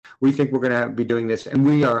We think we're going to be doing this, and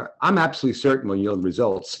I'm absolutely certain we'll yield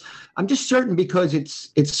results. I'm just certain because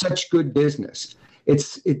it's such good business.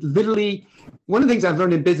 It literally, one of the things I've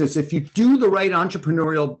learned in business, if you do the right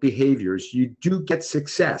entrepreneurial behaviors, you do get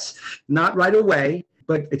success. Not right away,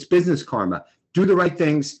 but it's business karma. Do the right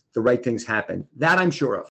things happen. That I'm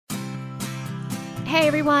sure of. Hey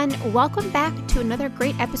everyone, welcome back to another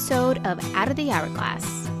great episode of Out of the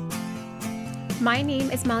Hourglass. My name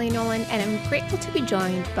is Molly Nolan, and I'm grateful to be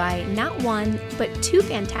joined by not one, but two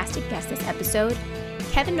fantastic guests this episode,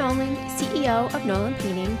 Kevin Nolan, CEO of Nolan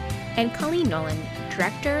Painting, and Colleen Nolan,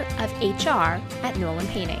 Director of HR at Nolan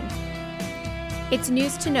Painting. It's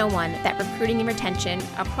news to no one that recruiting and retention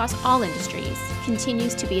across all industries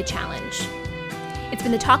continues to be a challenge. It's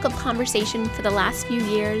been the talk of conversation for the last few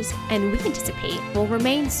years, and we anticipate will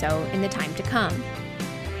remain so in the time to come.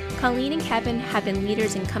 Colleen and Kevin have been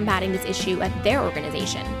leaders in combating this issue at their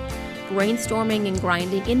organization, brainstorming and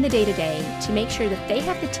grinding in the day-to-day to make sure that they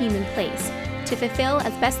have the team in place to fulfill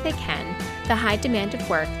as best they can the high demand of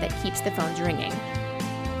work that keeps the phones ringing.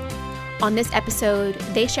 On this episode,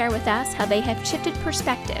 they share with us how they have shifted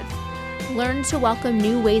perspective, learned to welcome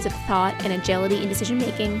new ways of thought and agility in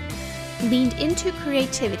decision-making, leaned into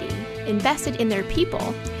creativity, invested in their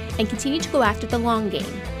people, and continue to go after the long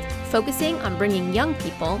game, focusing on bringing young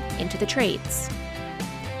people into the trades.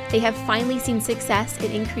 They have finally seen success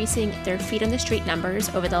in increasing their feet on the street numbers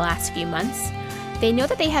over the last few months. They know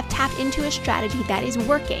that they have tapped into a strategy that is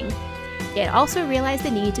working, yet also realize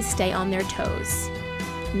the need to stay on their toes.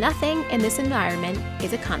 Nothing in this environment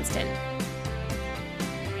is a constant.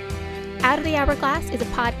 Out of the Hourglass is a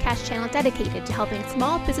podcast channel dedicated to helping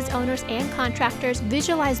small business owners and contractors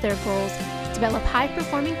visualize their goals, develop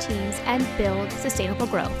high-performing teams, and build sustainable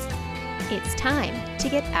growth. It's time to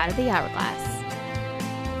get out of the hourglass.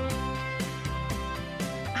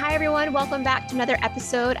 Hi, everyone. Welcome back to another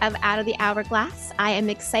episode of Out of the Hourglass. I am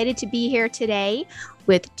excited to be here today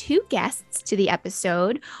with two guests to the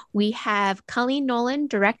episode. We have Colleen Nolan,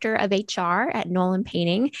 Director of HR at Nolan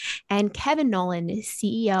Painting, and Kevin Nolan,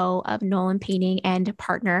 CEO of Nolan Painting and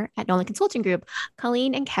partner at Nolan Consulting Group.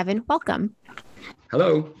 Colleen and Kevin, welcome.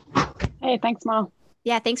 Hello. Hey, thanks, Mo.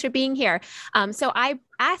 Yeah, thanks for being here. So I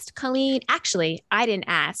asked Colleen, actually, I didn't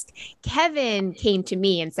ask. Kevin came to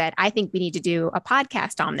me and said, I think we need to do a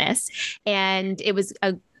podcast on this. And it was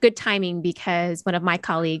a good timing because one of my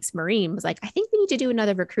colleagues, Maureen, was like, I think we need to do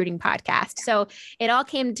another recruiting podcast. So it all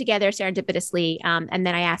came together serendipitously. And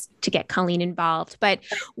then I asked to get Colleen involved. But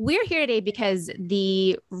we're here today because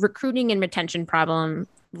the recruiting and retention problem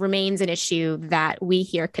remains an issue that we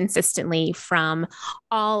hear consistently from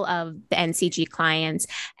all of the NCG clients.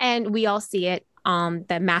 And we all see it on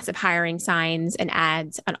the massive hiring signs and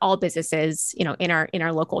ads on all businesses, in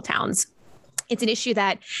our local towns. It's an issue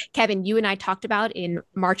that, Kevin, you and I talked about in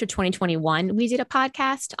March of 2021. We did a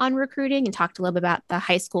podcast on recruiting and talked a little bit about the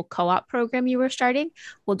high school co-op program you were starting.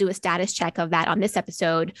 We'll do a status check of that on this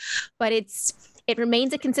episode, but it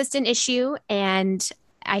remains a consistent issue. And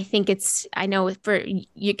I think I know for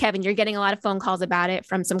you, Kevin, you're getting a lot of phone calls about it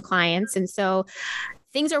from some clients. And so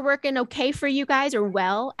things are working okay for you guys, or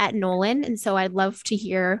well, at Nolan. And so I'd love to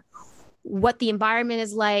hear what the environment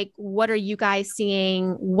is like. What are you guys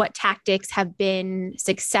seeing? What tactics have been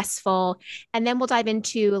successful? And then we'll dive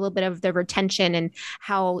into a little bit of the retention and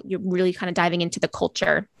how you're really kind of diving into the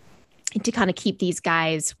culture to kind of keep these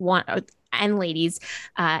guys and ladies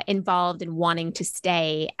involved in wanting to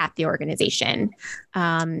stay at the organization.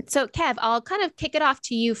 So Kev, I'll kind of kick it off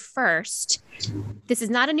to you first. This is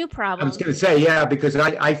not a new problem. I was going to say, yeah, because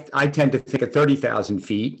I tend to think of 30,000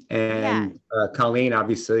 feet, and Colleen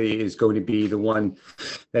obviously is going to be the one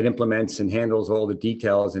that implements and handles all the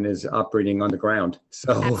details and is operating on the ground.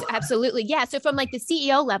 So absolutely. Yeah. So from like the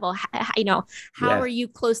CEO level, how are you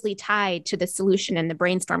closely tied to the solution and the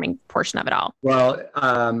brainstorming portion of it all? Well,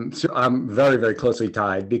 so I'm very, very closely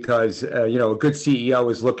tied because, a good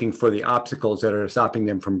CEO is looking for the obstacles that are stopping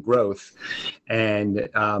them from growth. And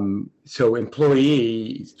so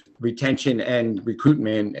employee retention and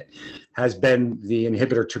recruitment has been the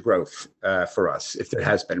inhibitor to growth for us, if there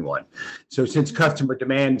has been one. So since customer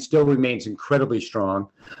demand still remains incredibly strong,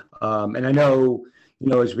 and I know,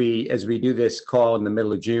 as we do this call in the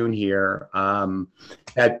middle of June here,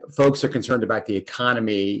 that folks are concerned about the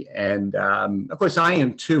economy, and of course I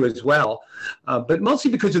am too as well, but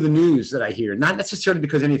mostly because of the news that I hear, not necessarily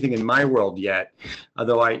because anything in my world yet,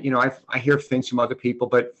 although I hear things from other people.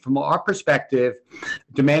 But from our perspective,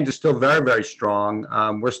 demand is still very, very strong.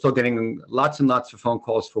 We're still getting lots and lots of phone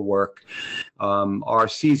calls for work. Our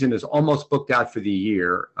season is almost booked out for the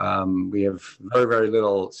year. We have very, very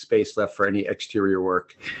little space left for any exterior work work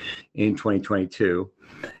in 2022.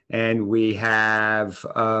 And we have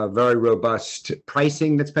very robust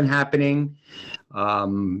pricing that's been happening.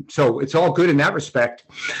 So it's all good in that respect.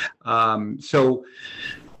 So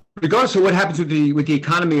regardless of what happens with the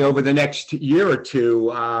economy over the next year or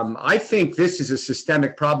two, I think this is a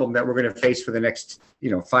systemic problem that we're going to face for the next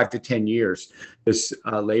 5 to 10 years, this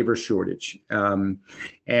labor shortage.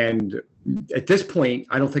 And at this point,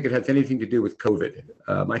 I don't think it has anything to do with COVID.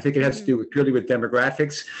 I think it has to do purely with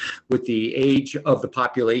demographics, with the age of the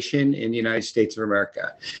population in the United States of America,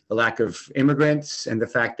 the lack of immigrants, and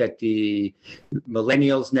the fact that the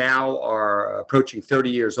millennials now are approaching 30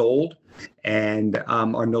 years old and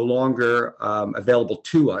are no longer available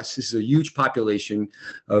to us. This is a huge population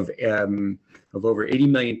of over 80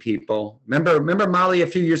 million people. Remember, Molly, a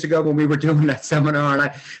few years ago when we were doing that seminar,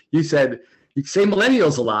 and you said, you say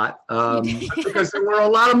millennials a lot because there were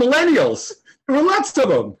a lot of millennials. There were lots of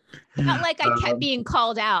them. Felt like I kept being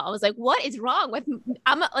called out. I was like, what is wrong with,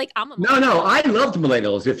 I'm a millennial. No, I loved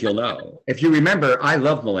millennials, if you'll know. If you remember, I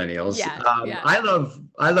love millennials. Yeah. I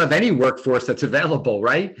love any workforce that's available,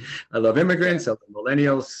 right? I love immigrants, I love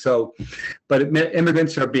millennials. So, but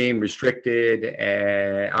immigrants are being restricted,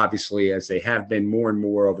 obviously, as they have been more and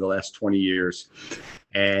more over the last 20 years.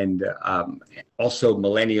 And also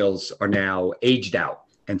millennials are now aged out.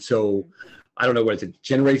 And so I don't know whether it's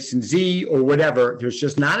Generation Z or whatever, there's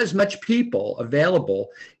just not as much people available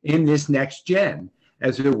in this next gen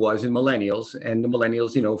as there was in millennials. And the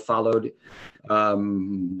millennials, followed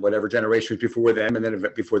whatever generations before them. And then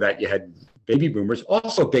before that, you had baby boomers,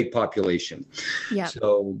 also big population. Yeah.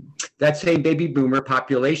 So that same baby boomer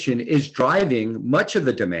population is driving much of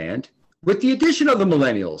the demand with the addition of the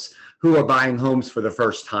millennials who are buying homes for the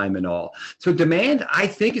first time and all. So demand, I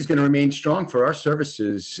think, is going to remain strong for our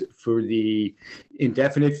services for the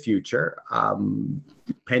indefinite future,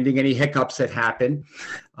 pending any hiccups that happen.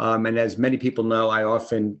 And as many people know, I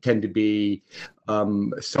often tend to be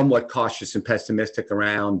somewhat cautious and pessimistic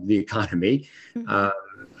around the economy.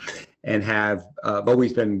 And have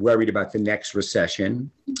always been worried about the next recession.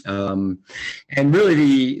 And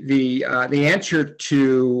really the answer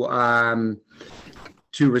to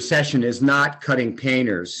recession is not cutting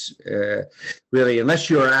painters. Really, unless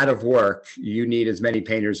you're out of work, you need as many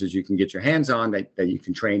painters as you can get your hands on that you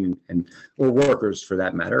can train, or workers for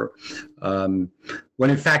that matter. When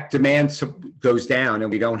in fact demand goes down and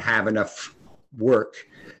we don't have enough work,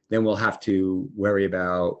 then we'll have to worry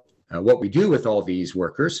about what we do with all these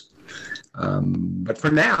workers. But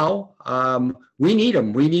for now, we need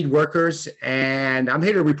them. We need workers. And I'm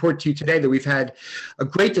here to report to you today that we've had a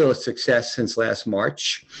great deal of success since last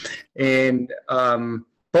March in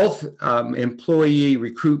both employee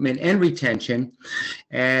recruitment and retention.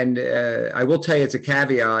 And I will tell you as a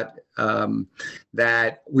caveat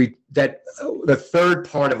that the third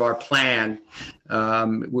part of our plan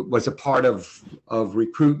was a part of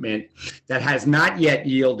recruitment that has not yet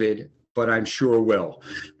yielded, but I'm sure will.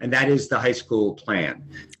 And that is the high school plan.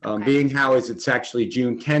 Being how is it's actually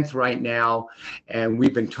June 10th right now, and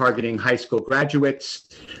we've been targeting high school graduates.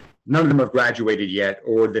 None of them have graduated yet,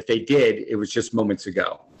 or if they did, it was just moments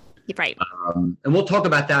ago. Right. And we'll talk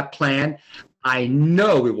about that plan. I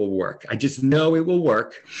know it will work. I just know it will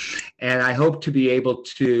work. And I hope to be able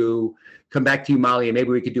to come back to you, Molly, and maybe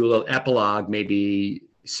we could do a little epilogue, maybe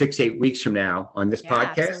 6-8 weeks from now on this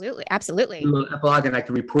podcast. Absolutely. A little epilogue, and I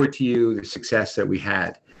can report to you the success that we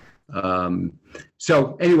had.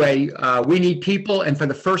 So anyway, we need people. And for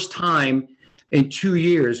the first time in 2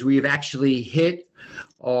 years, we've actually hit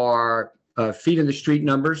our feet in the street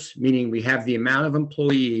numbers, meaning we have the amount of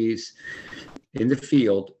employees in the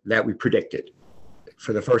field that we predicted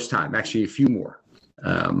for the first time, actually a few more,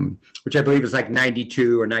 which I believe is like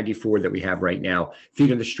 92 or 94 that we have right now,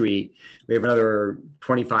 feet on the street. We have another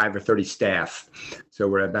 25 or 30 staff. So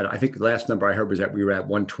we're about, I think the last number I heard was that we were at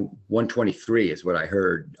 123 is what I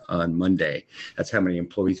heard on Monday. That's how many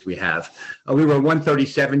employees we have. We were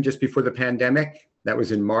 137 just before the pandemic. That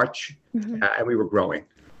was in March, and we were growing.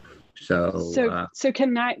 So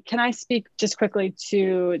can I speak just quickly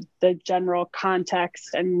to the general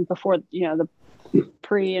context and before, the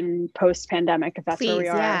pre and post pandemic, if that's where we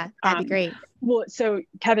are? Yeah, that'd be great. Well, so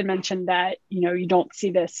Kevin mentioned that, you don't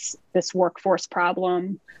see this workforce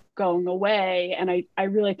problem going away. And I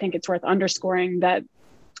really think it's worth underscoring that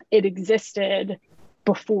it existed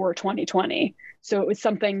before 2020. So it was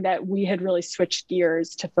something that we had really switched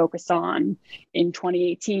gears to focus on in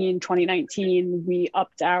 2018, 2019. We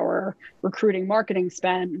upped our recruiting marketing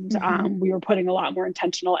spend. We were putting a lot more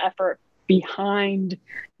intentional effort behind,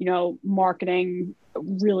 marketing,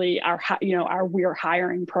 really our We're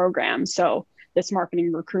Hiring program. So this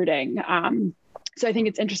marketing recruiting. So I think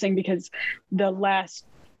it's interesting because the last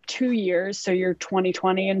 2 years, so your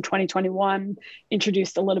 2020 and 2021,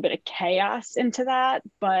 introduced a little bit of chaos into that,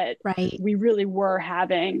 but Right. we really were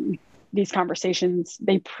having these conversations.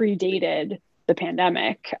 They predated the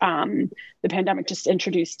pandemic. The pandemic just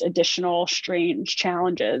introduced additional strange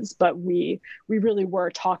challenges, but we really were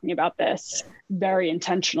talking about this very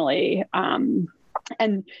intentionally.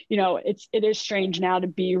 And, it is strange now to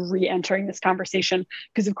be re-entering this conversation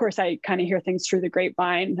because, of course, I kind of hear things through the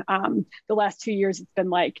grapevine. The last 2 years, it's been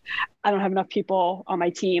like, I don't have enough people on my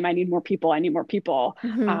team. I need more people. I need more people.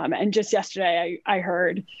 Mm-hmm. And just yesterday, I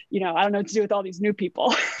heard, I don't know what to do with all these new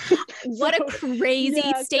people. What a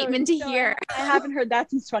crazy statement to hear. I haven't heard that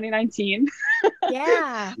since 2019.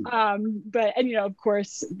 Yeah. Of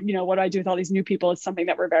course, what do I do with all these new people is something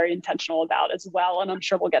that we're very intentional about as well. And I'm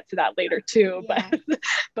sure we'll get to that later too. Yeah.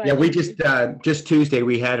 But yeah, we just Tuesday,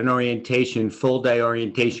 we had an full day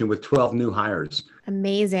orientation with 12 new hires.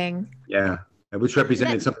 Amazing. Yeah. Which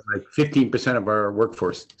represented something like 15% of our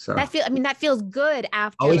workforce. So that feels good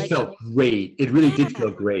after. Oh, it felt great. It really did feel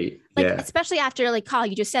great. Especially after, Carl,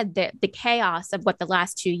 you just said the chaos of what the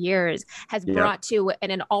last 2 years has brought to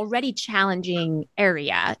an already challenging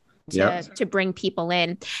area to bring people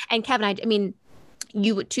in. And Kevin, I mean,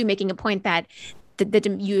 you too making a point that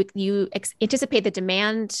you anticipate the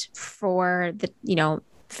demand for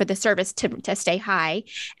the service to stay high.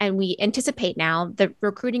 And we anticipate now that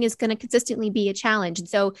recruiting is going to consistently be a challenge. And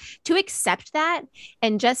so to accept that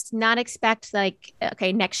and just not expect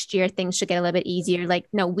okay, next year things should get a little bit easier.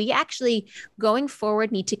 No, we actually going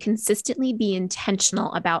forward need to consistently be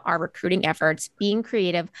intentional about our recruiting efforts, being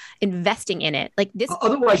creative, investing in it.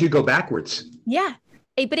 Otherwise you go backwards. Yeah.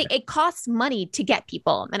 But it costs money to get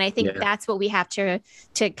people. And I think that's what we have to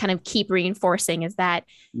kind of keep reinforcing is that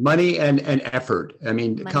money and effort. I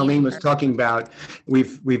mean, Colleen was talking about,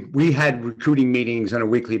 we had recruiting meetings on a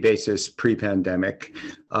weekly basis pre-pandemic.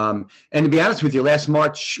 And to be honest with you, last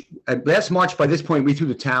March, by this point, we threw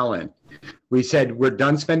the towel in. We said, we're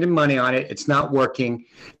done spending money on it. It's not working.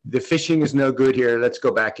 The fishing is no good here. Let's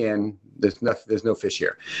go back in. There's no fish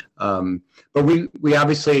here. But we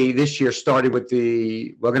obviously this year started with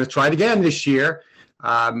we're going to try it again this year.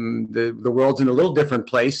 The world's in a little different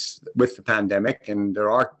place with the pandemic, and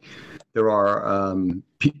there are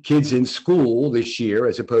kids in school this year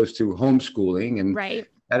as opposed to homeschooling, and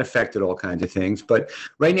that affected all kinds of things. But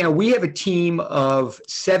right now we have a team of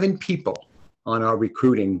 7 people on our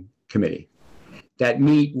recruiting committee that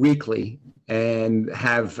meet weekly and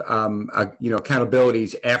have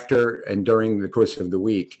accountabilities after and during the course of the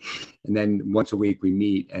week, and then once a week we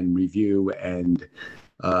meet and review, and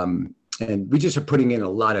we just are putting in a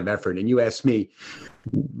lot of effort. And you asked me,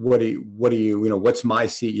 what's my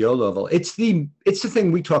CEO level? It's the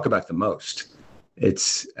thing we talk about the most. We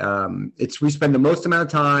spend the most amount of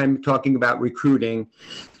time talking about recruiting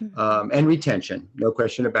and retention, no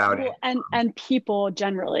question about it. And people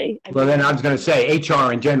generally. Then I was going to say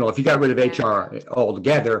HR in general. If you got rid of HR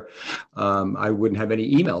altogether, I wouldn't have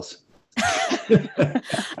any emails.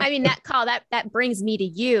 I mean, that brings me to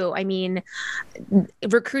you. I mean,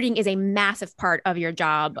 recruiting is a massive part of your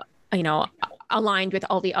job, aligned with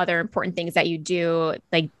all the other important things that you do,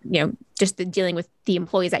 just dealing with the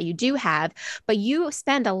employees that you do have. But you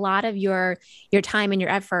spend a lot of your time and your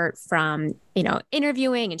effort from,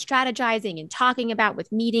 interviewing and strategizing and talking about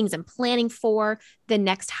with meetings and planning for the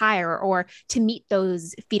next hire or to meet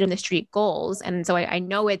those feet on the street goals. And so I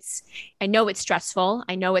know it's stressful.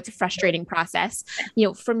 I know it's a frustrating process.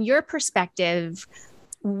 From your perspective,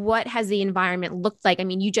 what has the environment looked like? I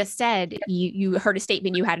mean, you just said you heard a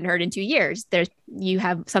statement you hadn't heard in 2 years. You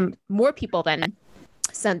have some more people than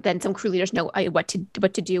some crew leaders know what to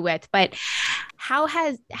do with. But how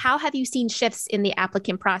have you seen shifts in the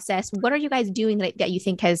applicant process? What are you guys doing that you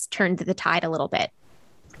think has turned the tide a little bit?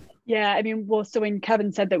 Yeah, I mean, well, so when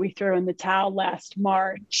Kevin said that we threw in the towel last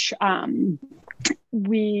March,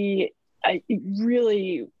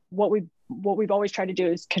 what we've always tried to do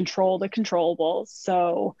is control the controllables.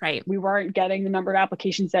 So we weren't getting the number of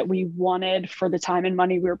applications that we wanted for the time and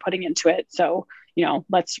money we were putting into it. So,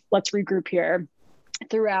 let's regroup here.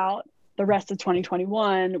 Throughout the rest of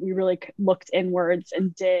 2021, we really looked inwards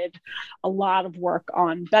and did a lot of work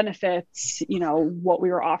on benefits, what we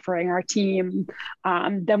were offering our team.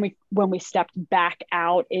 Then when we stepped back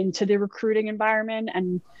out into the recruiting environment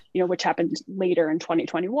and, which happened later in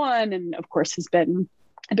 2021, and of course has been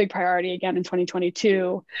a big priority again in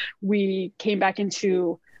 2022, we came back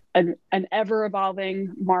into an ever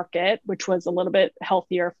evolving market, which was a little bit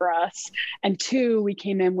healthier for us. And 2, we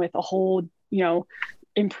came in with a whole,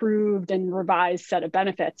 improved and revised set of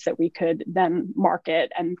benefits that we could then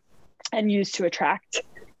market and and use to attract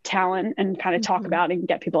talent and kind of talk about and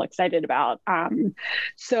get people excited about.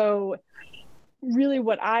 So really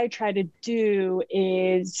what I try to do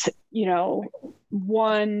is,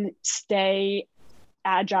 one, stay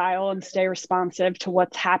agile and stay responsive to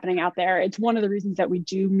what's happening out there. It's one of the reasons that we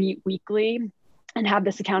do meet weekly and have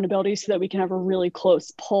this accountability so that we can have a really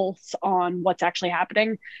close pulse on what's actually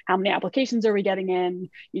happening. How many applications are we getting in?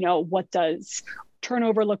 What does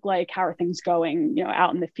turnover look like? How are things going,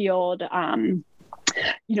 out in the field?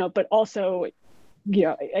 But also,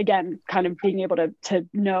 again, kind of being able to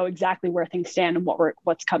know exactly where things stand and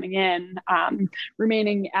what's coming in.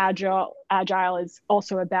 Remaining agile is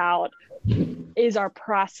also about, is our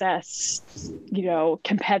process,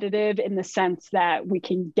 competitive in the sense that we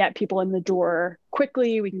can get people in the door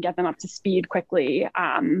quickly, we can get them up to speed quickly.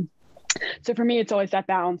 So for me, it's always that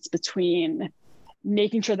balance between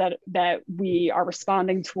making sure that we are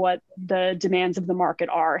responding to what the demands of the market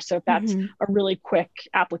are. So if that's a really quick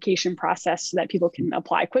application process so that people can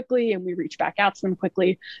apply quickly and we reach back out to them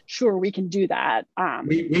quickly, sure, we can do that.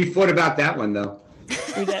 We thought about that one though.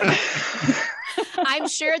 We did. I'm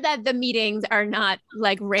sure that the meetings are not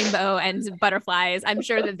like rainbow and butterflies. I'm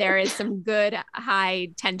sure that there is some good high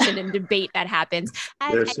tension and debate that happens.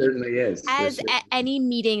 There certainly is. Any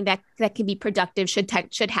meeting that can be productive should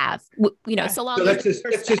have, so long. So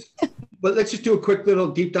let's just do a quick little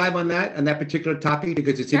deep dive on that particular topic,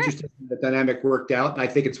 because it's interesting the dynamic worked out. And I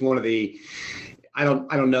think it's one of the, I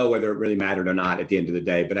don't know whether it really mattered or not at the end of the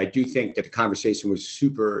day, but I do think that the conversation was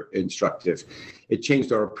super instructive. It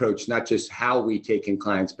changed our approach, not just how we take in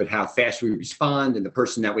clients, but how fast we respond and the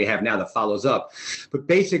person that we have now that follows up. But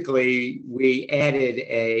basically, we added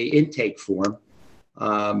a intake form,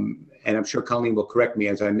 and I'm sure Colleen will correct me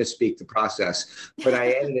as I misspeak the process, but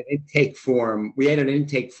I added an intake form. We added an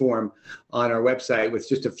intake form on our website with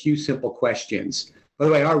just a few simple questions. By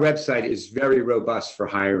the way, our website is very robust for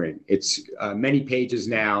hiring. It's many pages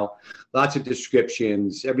now, lots of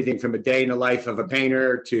descriptions, everything from a day in the life of a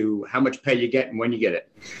painter to how much pay you get and when you get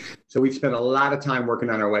it. So we've spent a lot of time working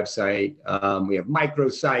on our website. We have micro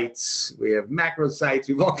sites, we have macro sites,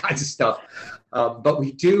 we have all kinds of stuff. But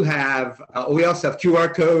we do have, we also have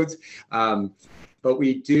QR codes. But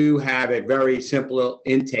we do have a very simple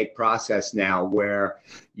intake process now where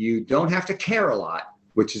you don't have to care a lot,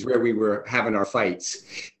 which is where we were having our fights.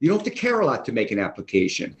 You don't have to care a lot to make an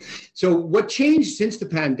application. So what changed since the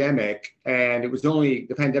pandemic, and it was only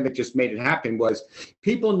the pandemic just made it happen, was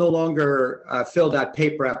people no longer filled out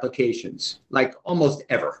paper applications, like almost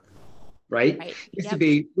ever, right?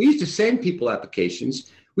 We used to send people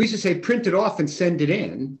applications. We used to say, print it off and send it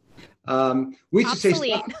in. We used to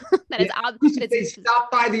say,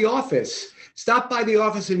 stop by the office. Stop by the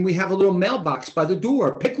office and we have a little mailbox by the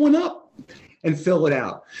door. Pick one up and fill it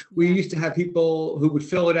out. We used to have people who would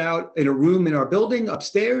fill it out in a room in our building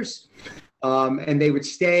upstairs, and they would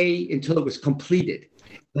stay until it was completed,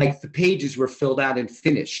 like the pages were filled out and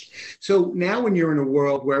finished. So now when you're in a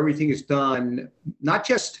world where everything is done, not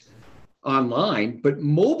just online, but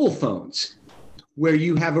mobile phones, where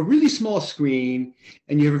you have a really small screen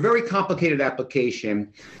and you have a very complicated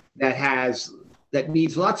application that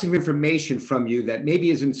needs lots of information from you that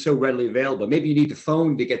maybe isn't so readily available. Maybe you need the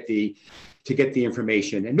phone to get the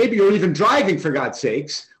information. And maybe you're even driving, for God's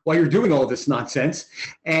sakes, while you're doing all this nonsense.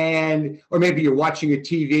 Or maybe you're watching a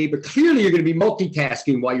TV, but clearly you're going to be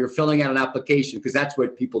multitasking while you're filling out an application, because that's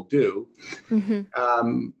what people do.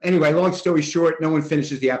 Anyway, long story short, no one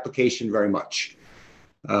finishes the application very much.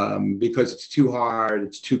 Because it's too hard,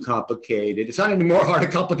 it's too complicated. It's not any more hard or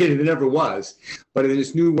complicated than it ever was. But in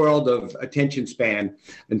this new world of attention span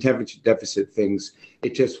and attention deficit things,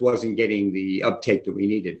 it just wasn't getting the uptake that we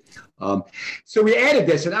needed. So we added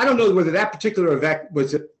this, and I don't know whether that particular event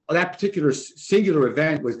was that particular singular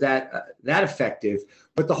event was that effective.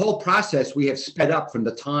 But the whole process we have sped up from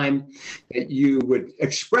the time that you would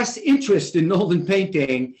express interest in Nolden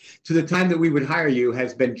Painting to the time that we would hire you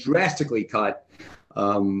has been drastically cut.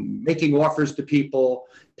 Making offers to people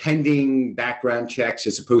pending background checks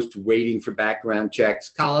as opposed to waiting for background checks.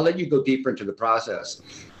 Kyle, I'll let you go deeper into the process.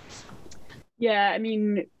 Yeah, I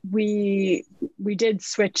mean, we did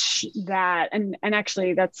switch that, and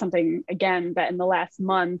actually that's something, again, that in the last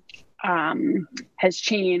month has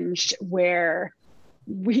changed, where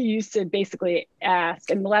we used to basically ask,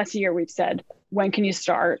 in the last year we've said, when can you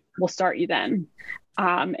start? We'll start you then.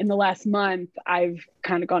 In the last month, I've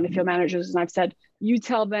kind of gone to field managers and I've said, you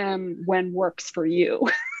tell them when works for you.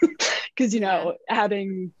 Because,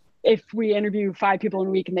 if we interview 5 people in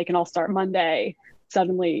a week and they can all start Monday,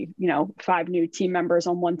 suddenly, 5 new team members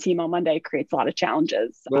on one team on Monday creates a lot of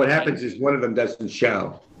challenges. Well, what happens is one of them doesn't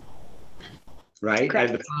show. right? Correct.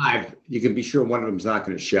 Out of the 5, you can be sure one of them is not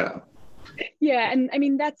going to show. Yeah. And I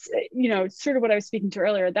mean, that's, sort of what I was speaking to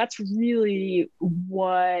earlier. That's really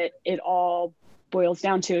what it all boils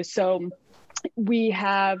down to. So we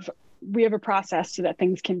have a process so that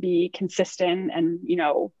things can be consistent and,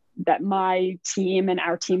 that my team and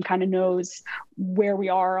our team kind of knows where we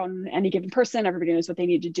are on any given person. Everybody knows what they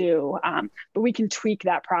need to do. But we can tweak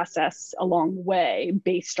that process along the way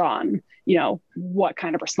based on, what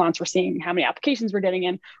kind of response we're seeing, how many applications we're getting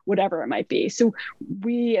in, whatever it might be. So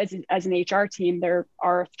we, as an HR team, there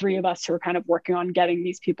are 3 of us who are kind of working on getting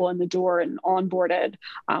these people in the door and onboarded.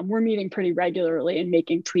 We're meeting pretty regularly and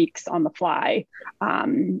making tweaks on the fly,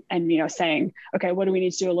 and, saying, okay, what do we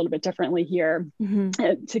need to do a little bit differently here?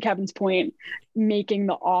 Mm-hmm. To Kevin's point, making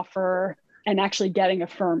the offer and actually getting a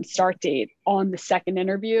firm start date on the second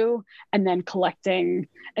interview, and then collecting.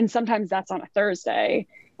 And sometimes that's on a Thursday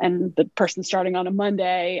and the person starting on a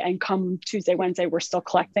Monday, and come Tuesday, Wednesday, we're still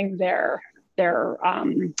collecting their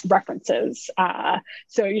references.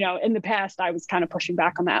 So, in the past, I was kind of pushing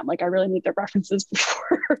back on that. I'm like, I really need their references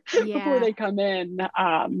before they come in.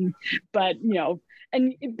 But,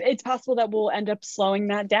 and it's possible that we'll end up slowing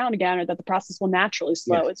that down again, or that the process will naturally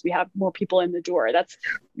slow as we have more people in the door. That's,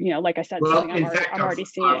 like I said, something I'm already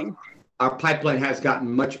seeing. Our pipeline has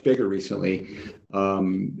gotten much bigger recently.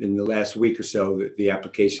 In the last week or so, the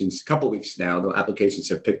applications, a couple of weeks now, the applications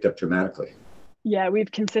have picked up dramatically. Yeah,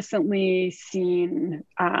 we've consistently seen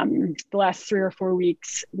the last 3 or 4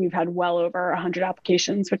 weeks, we've had well over 100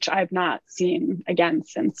 applications, which I've not seen again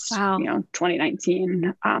since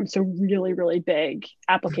 2019. So really, really big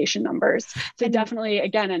application numbers. So definitely,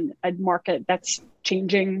 again, a market that's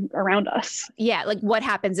changing around us. Yeah. Like what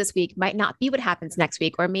happens this week might not be what happens next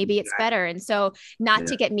week, or maybe it's better. And so not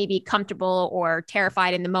to get maybe comfortable or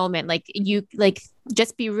terrified in the moment,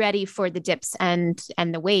 just be ready for the dips and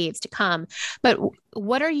the waves to come. But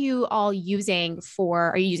what are you all using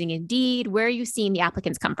are you using Indeed? Where are you seeing the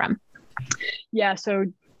applicants come from? Yeah. So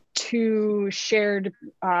 2 shared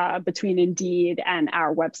between Indeed and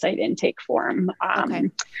our website intake form.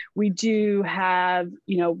 We do have,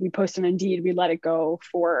 we post on Indeed, we let it go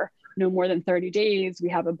for no more than 30 days. We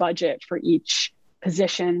have a budget for each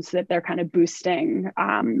position so that they're kind of boosting.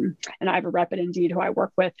 And I have a rep at Indeed who I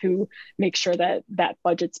work with who makes sure that that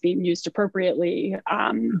budget's being used appropriately.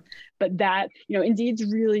 But that, Indeed's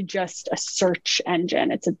really just a search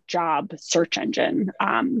engine. It's a job search engine.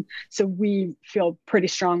 So we feel pretty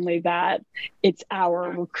strongly that it's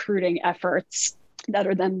our recruiting efforts that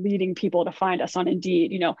are then leading people to find us on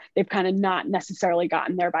Indeed. They've kind of not necessarily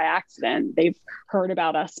gotten there by accident. They've heard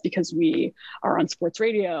about us because we are on sports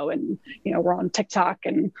radio and, we're on TikTok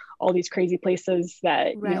and all these crazy places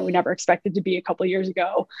that, we never expected to be a couple of years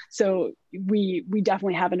ago. So we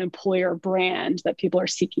definitely have an employer brand that people are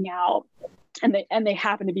seeking out, and they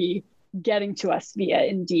happen to be getting to us via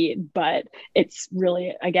Indeed, but it's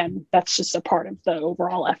really, again, that's just a part of the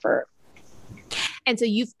overall effort. And so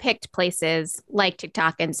you've picked places like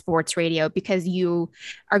TikTok and sports radio because you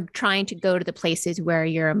are trying to go to the places where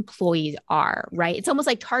your employees are, right? It's almost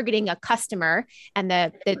like targeting a customer and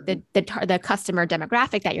the customer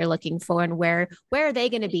demographic that you're looking for, and where are they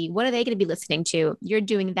going to be? What are they going to be listening to? You're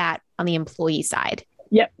doing that on the employee side.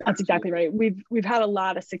 Yep, that's exactly right. We've had a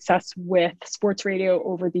lot of success with sports radio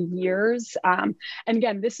over the years. And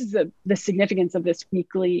again, this is the significance of this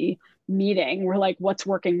weekly meeting. We're like, what's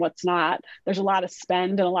working, what's not. There's a lot of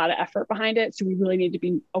spend and a lot of effort behind it. So we really need to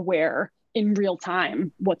be aware in real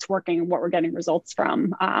time what's working and what we're getting results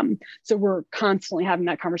from. So we're constantly having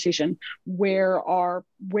that conversation. Where are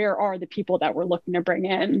the people that we're looking to bring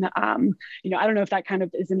in? I don't know if that kind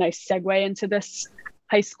of is a nice segue into this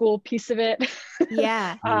high school piece of it.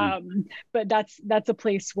 Yeah. But that's a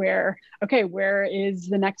place where, okay, where is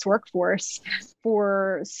the next workforce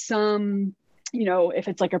for some, if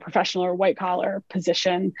it's like a professional or white collar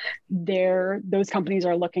position, those companies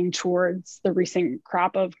are looking towards the recent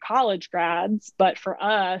crop of college grads. But for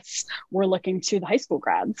us, we're looking to the high school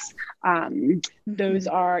grads. Those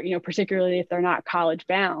are, particularly if they're not college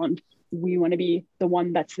bound, we want to be the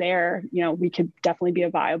one that's there. We could definitely be a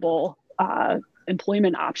viable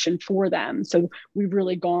employment option for them. So we've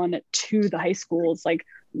really gone to the high schools, like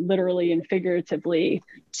literally and figuratively,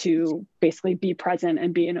 to basically be present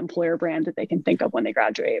and be an employer brand that they can think of when they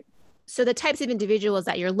graduate. So the types of individuals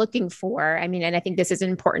that you're looking for, and I think this is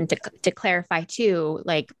important to clarify too,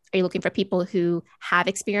 like, are you looking for people who have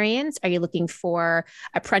experience? Are you looking for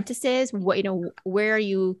apprentices? What are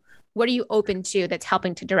you open to that's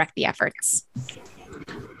helping to direct the efforts?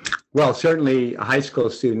 Well, certainly a high school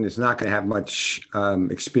student is not going to have much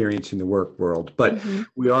experience in the work world, but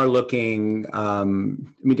we are looking.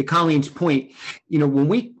 To Colleen's point,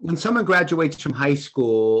 when someone graduates from high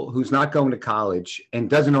school who's not going to college and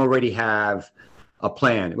doesn't already have a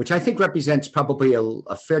plan, which I think represents probably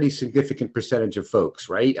a fairly significant percentage of folks,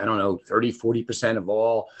 right? I don't know, 30, 40% of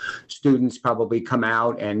all students probably come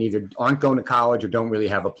out and either aren't going to college or don't really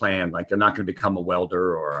have a plan. Like they're not going to become a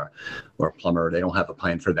welder or a plumber. They don't have a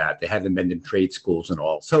plan for that. They haven't been in trade schools and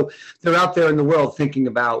all. So they're out there in the world thinking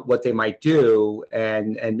about what they might do.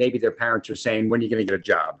 And maybe their parents are saying, when are you going to get a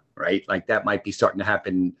job? Right? Like that might be starting to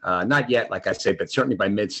happen. Not yet, like I say, but certainly by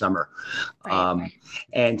midsummer. Right.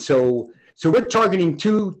 And so we're targeting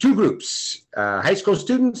two groups, high school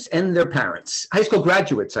students and their parents, high school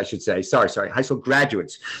graduates, I should say. Sorry, high school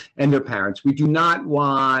graduates and their parents. We do not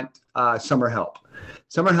want summer help.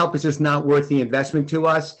 Summer help is just not worth the investment to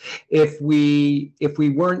us. If we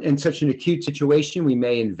weren't in such an acute situation, we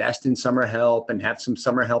may invest in summer help and have some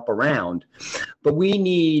summer help around. But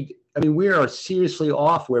we are seriously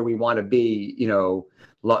off where we want to be,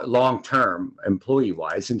 long-term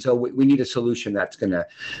employee-wise. And so we need a solution that's going to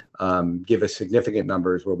give us significant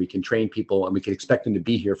numbers where we can train people and we can expect them to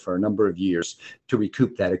be here for a number of years to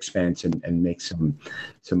recoup that expense and make some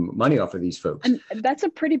money off of these folks. And that's a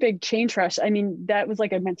pretty big change for us. I mean, that was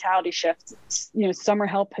like a mentality shift. Summer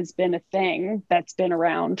help has been a thing that's been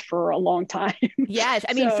around for a long time. Yes.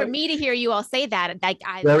 I mean, for me to hear you all say that,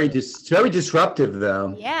 very disruptive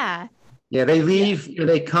though. Yeah. Yeah, they leave,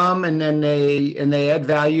 they come and then they add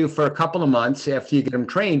value for a couple of months after you get them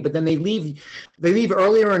trained, but then they leave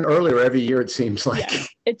earlier and earlier every year, it seems like. Yeah,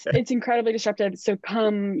 it's incredibly disruptive. So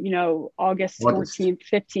come, August 14th,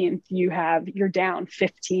 15th, you're down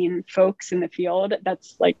 15 folks in the field.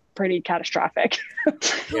 That's like pretty catastrophic.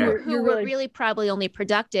 Who were really probably only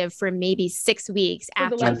productive for maybe 6 weeks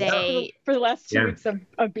after for the last 2 weeks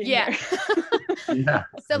of being there. Yeah.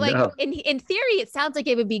 So in theory, it sounds like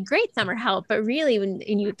it would be great summer help, but really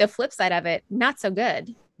the flip side of it, not so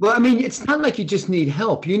good. Well, I mean, it's not like you just need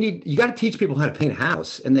help. You got to teach people how to paint a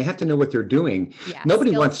house, and they have to know what they're doing. Yeah,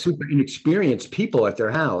 nobody wants super inexperienced people at their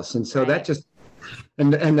house. And so that just,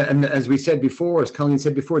 and as we said before, as Colleen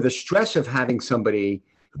said before, the stress of having somebody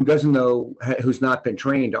who doesn't know, who's not been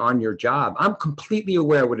trained on your job. I'm completely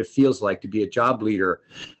aware what it feels like to be a job leader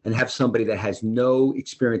and have somebody that has no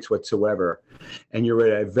experience whatsoever. And you're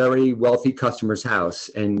at a very wealthy customer's house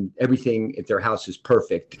and everything at their house is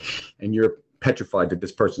perfect. And you're petrified that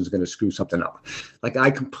this person's going to screw something up. Like, I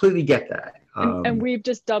completely get that. And we've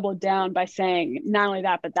just doubled down by saying not only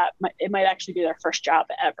that, but it might actually be their first job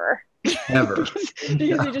ever. because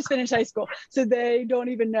they just finished high school, so they don't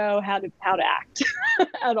even know how to act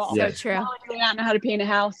at all. So true. They don't know how to paint a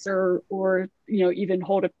house or even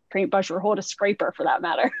hold a paintbrush or hold a scraper for that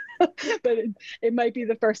matter. But it might be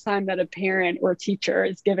the first time that a parent or teacher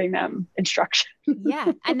is giving them instruction.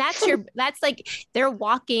 Yeah, and that's like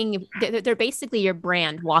they're basically your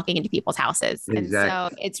brand walking into people's houses. Exactly.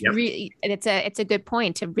 And so it's really it's a good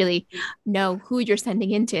point to really know who you're sending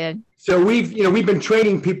into. So we've been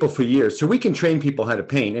training people for years, so we can train people how to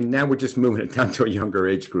paint, and now we're just moving it down to a younger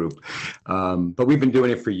age group. But we've been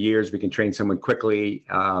doing it for years. We can train someone quickly.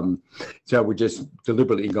 So we're just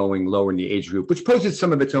deliberately going lower in the age group, which poses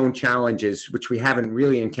some of its own challenges, which we haven't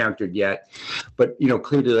really encountered yet. But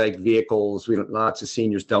clearly, like vehicles, lots of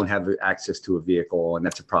seniors don't have access to a vehicle, and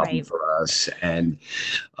that's a problem for us. And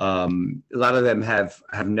a lot of them have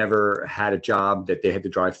never had a job that they had to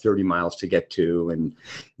drive 30 miles to get to, and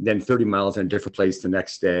then 30 miles in a different place the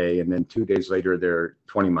next day. And then 2 days later, they're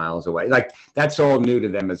 20 miles away. Like, that's all new to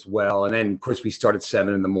them as well. And then, of course, we start at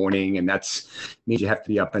 7 a.m, and means you have to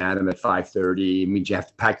be up and at them at 5:30. It means you have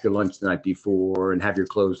to pack your lunch the night before and have your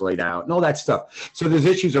clothes laid out and all that stuff. So there's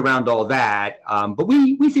issues around all that. But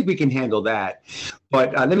we think we can handle that.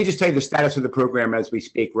 But let me just tell you the status of the program as we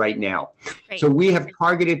speak right now. Great. So we have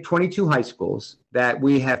targeted 22 high schools that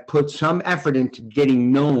we have put some effort into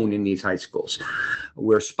getting known in these high schools.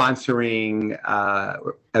 We're sponsoring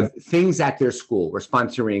things at their school. We're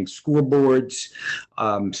sponsoring scoreboards,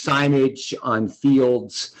 signage on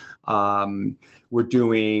fields. We're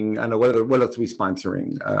doing, I don't know, what else are we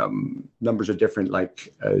sponsoring? Numbers are different.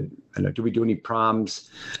 Like, I don't know, do we do any proms?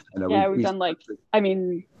 We've done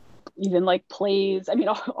even like plays. I mean,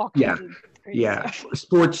 all kinds of crazy stuff.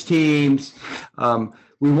 Sports teams.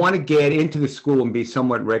 we want to get into the school and be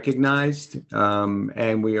somewhat recognized.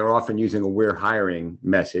 And we are often using a "we're hiring"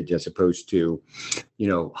 message as opposed to,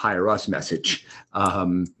 hire us message.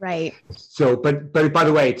 Right. So, but by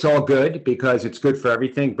the way, it's all good because it's good for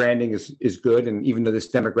everything. Branding is good. And even though this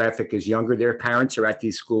demographic is younger, their parents are at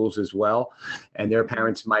these schools as well. And their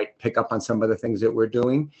parents might pick up on some of the things that we're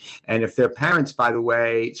doing. And if their parents, by the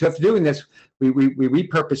way, so if doing this, we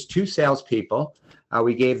repurposed 2 salespeople.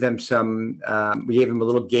 We gave them a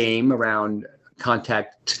little game around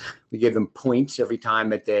contact. We gave them points every time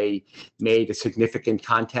that they made a significant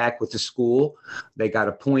contact with the school. They got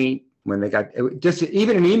a point. When they got just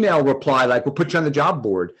even an email reply, like, we'll put you on the job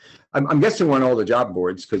board. I'm guessing we're on all the job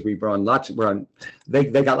boards because they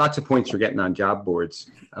got lots of points for getting on job boards.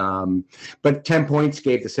 But 10 points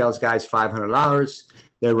gave the sales guys $500.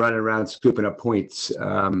 They're running around scooping up points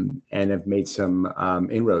and have made some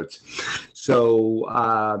inroads. So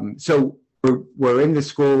we're in the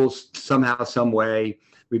schools somehow, some way.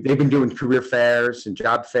 They've been doing career fairs and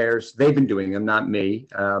job fairs. They've been doing them, not me,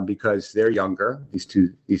 because they're younger. These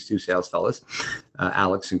two sales fellas,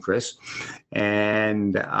 Alex and Chris.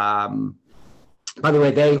 And by the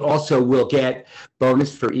way, they also will get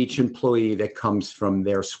bonus for each employee that comes from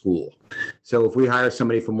their school. So if we hire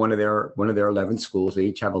somebody from one of their 11 schools, they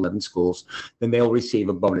each have 11 schools, then they'll receive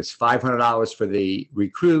a bonus, $500 for the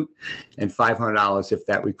recruit and $500 if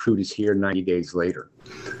that recruit is here 90 days later.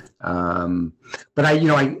 But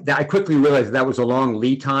I quickly realized that was a long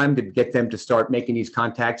lead time to get them to start making these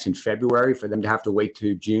contacts in February, for them to have to wait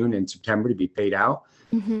to June and September to be paid out.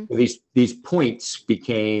 Mm-hmm. These points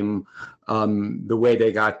became the way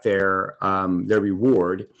they got their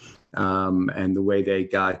reward, and the way they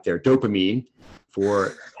got their dopamine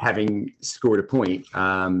for having scored a point,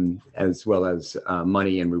 as well as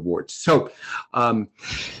money and rewards. So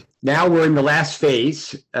now we're in the last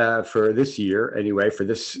phase for this year, anyway, for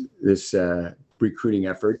this recruiting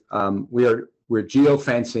effort. We're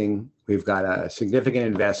geofencing. We've got a significant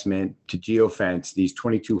investment to geofence these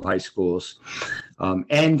 22 high schools,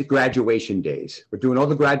 and graduation days. We're doing all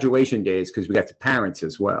the graduation days because we got the parents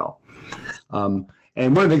as well.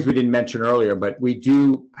 And one of the things we didn't mention earlier, but we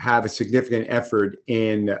do have a significant effort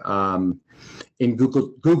in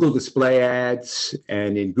Google display ads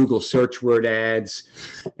and in Google search word ads,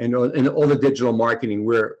 and in all the digital marketing.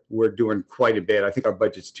 We're doing quite a bit. I think our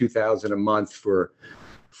budget's $2,000 a month for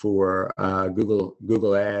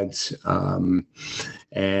Google ads.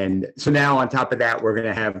 And so now on top of that, we're going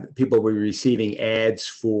to have people will be receiving ads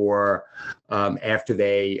for after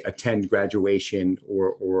they attend graduation,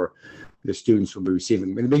 or the students will be receiving.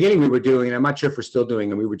 In the beginning, we were doing, and I'm not sure if we're still doing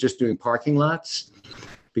them, we were just doing parking lots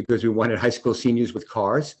because we wanted high school seniors with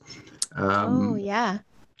cars. Oh, yeah.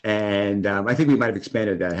 And I think we might have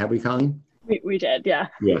expanded that. Have we, Colleen? We did, yeah.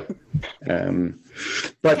 Yeah.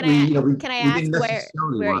 But can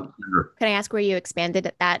I ask where you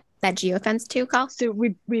expanded that geofence to, Carl? So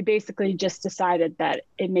we basically just decided that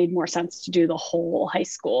it made more sense to do the whole high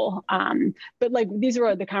school. But like, these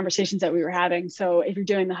were the conversations that we were having. So if you're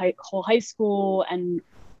doing the whole high school, and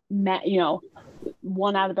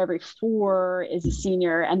 1 out of every 4 is a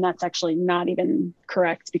senior, and that's actually not even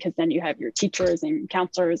correct, because then you have your teachers and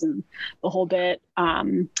counselors and the whole bit.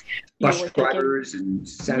 Bus drivers and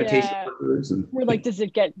sanitation workers. We're like, does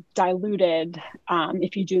it get diluted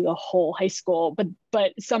if you do the whole high school?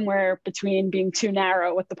 But somewhere between being too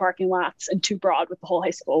narrow with the parking lots and too broad with the whole high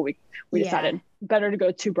school, we decided better to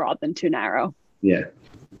go too broad than too narrow. Yeah.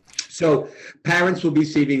 So parents will be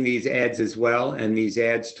receiving these ads as well, and these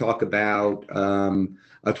ads talk about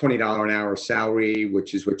a $20 an hour salary,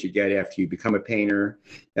 which is what you get after you become a painter.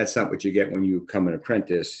 That's not what you get when you become an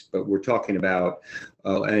apprentice, but we're talking about,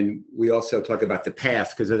 and we also talk about the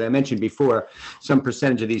path, because as I mentioned before, some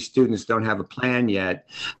percentage of these students don't have a plan yet.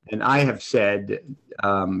 And I have said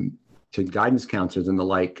to guidance counselors and the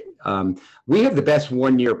like, we have the best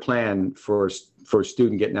 1-year plan for a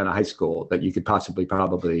student getting out of high school that you could probably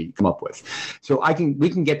come up with. So we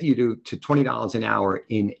can get you to $20 an hour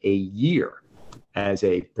in a year as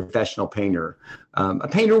a professional painter. A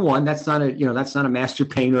painter 1, that's not a master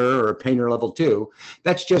painter or a painter level 2.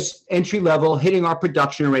 That's just entry level, hitting our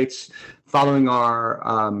production rates, following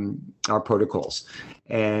our protocols.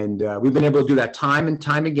 And we've been able to do that time and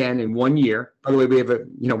time again in 1 year. By the way, we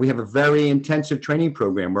have a very intensive training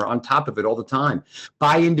program. We're on top of it all the time,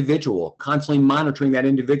 by individual, constantly monitoring that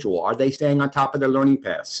individual. Are they staying on top of their learning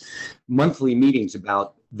paths? Monthly meetings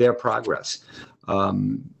about their progress.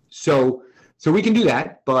 So we can do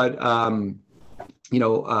that, but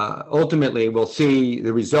ultimately we'll see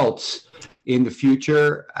the results in the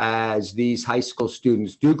future as these high school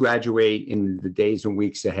students do graduate in the days and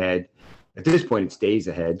weeks ahead. at this point, it's days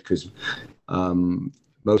ahead because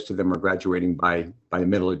most of them are graduating by the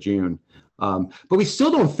middle of June. But we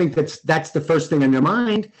still don't think that's the first thing on your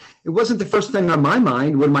mind. It wasn't the first thing on my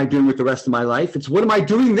mind. What am I doing with the rest of my life? It's what am I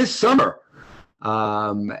doing this summer?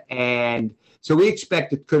 And so we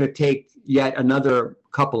expect it's going to take yet another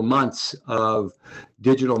couple of months of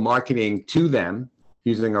digital marketing to them,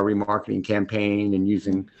 using our remarketing campaign and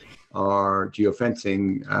using our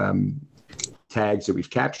geofencing tags that we've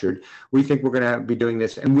captured. We think we're going to be doing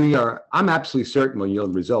this, and I'm absolutely certain we'll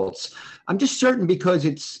yield results. I'm just certain because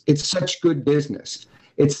it's such good business.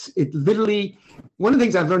 It literally, one of the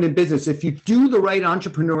things I've learned in business, if you do the right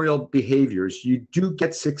entrepreneurial behaviors, you do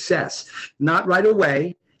get success. Not right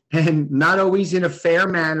away and not always in a fair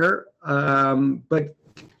manner, but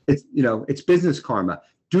it's business karma.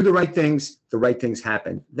 Do the right things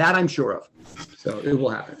happen. That I'm sure of. So it will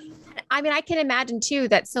happen. I mean, I can imagine too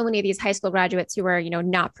that so many of these high school graduates who are,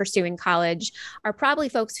 not pursuing college are probably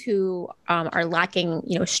folks who are lacking,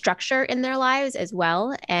 structure in their lives as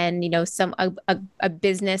well, and a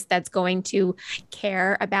business that's going to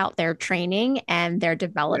care about their training and their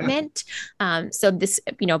development. Yeah. So this,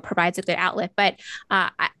 provides a good outlet. But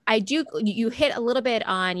you hit a little bit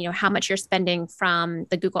on, how much you're spending from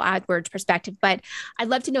the Google AdWords perspective, but I'd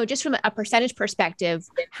love to know just from a percentage perspective,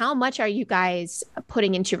 how much are you guys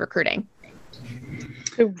putting into recruiting?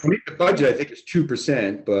 The budget, I think, is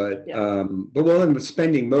 2%, but we'll end up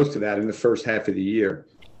spending most of that in the first half of the year.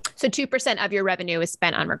 So 2% of your revenue is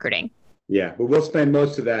spent on recruiting. Yeah, but we'll spend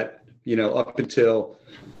most of that, up until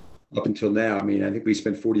now. I mean, I think we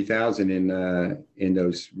spent $40,000 in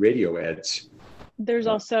those radio ads. There's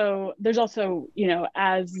also,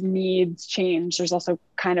 as needs change, there's also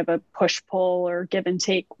kind of a push-pull or give and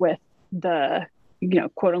take with the,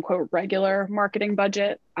 quote unquote, regular marketing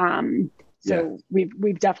budget. So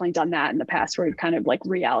we've definitely done that in the past where we've kind of like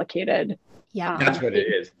reallocated. Yeah, that's what it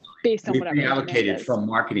is. Based on whatever reallocated from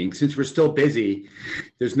marketing. Since we're still busy,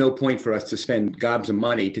 there's no point for us to spend gobs of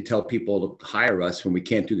money to tell people to hire us when we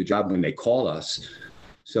can't do the job when they call us.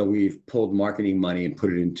 So we've pulled marketing money and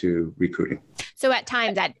put it into recruiting. So at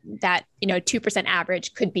times that 2%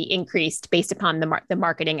 average could be increased based upon the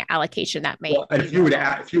marketing allocation that may. Well, and if you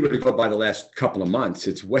were to go by the last couple of months,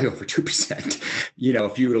 it's way over 2%.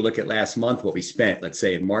 If you were to look at last month what we spent, let's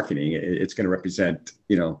say in marketing, it's going to represent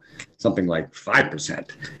something like 5%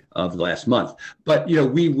 of the last month. But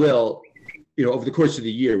we will. Over the course of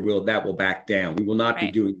the year, that will back down. We will not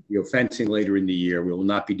be doing fencing later in the year. We will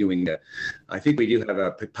not be doing I think we do have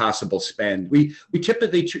a possible spend. We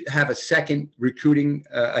typically have a second recruiting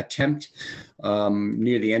attempt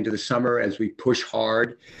near the end of the summer as we push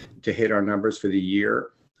hard to hit our numbers for the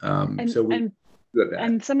year. And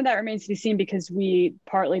some of that remains to be seen because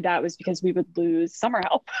partly that was because we would lose summer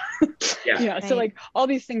help. So like all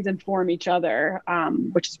these things inform each other,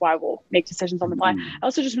 which is why we'll make decisions on the fly. I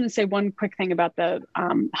also just want to say one quick thing about the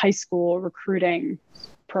high school recruiting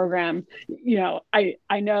program.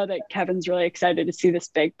 I know that Kevin's really excited to see this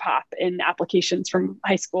big pop in applications from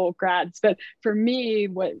high school grads, but for me,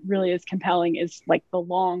 what really is compelling is like the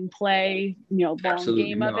long play, long Absolutely.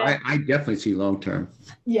 game of it. I definitely see long term.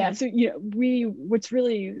 Yeah. So, what's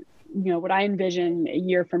really, what I envision a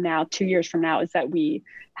year from now, 2 years from now, is that we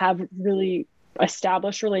have really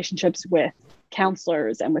established relationships with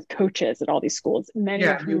counselors and with coaches at all these schools.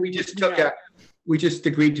 We just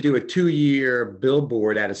agreed to do a 2-year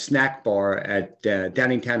billboard at a snack bar at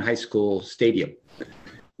Downingtown High School Stadium.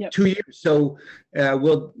 Yep. 2 years. So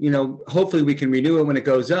we'll, hopefully we can renew it when it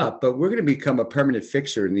goes up, but we're going to become a permanent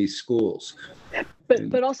fixture in these schools.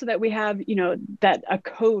 But also that we have, that a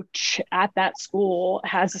coach at that school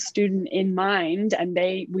has a student in mind, and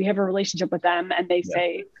we have a relationship with them, and they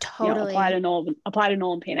say, totally apply to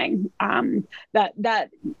Nolan Painting. That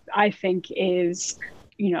I think is,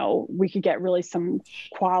 we could get really some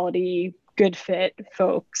quality, good fit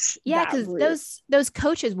folks. Yeah, because those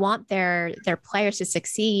coaches want their players to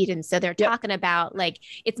succeed, and so they're talking about like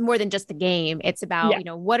it's more than just the game. It's about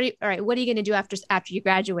what are you going to do after you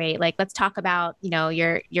graduate? Like let's talk about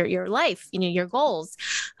your life, your goals.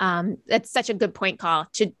 That's such a good point, Call.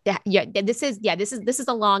 This is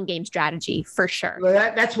a long game strategy for sure.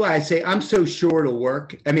 Well, that's why I say I'm so sure it'll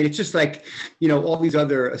work. I mean, it's just like all these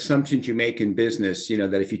other assumptions you make in business.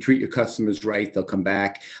 That if you treat your customers right, they'll come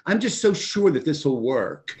back. I'm just so sure that this will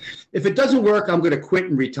work. If it doesn't work, I'm going to quit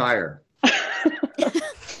and retire. I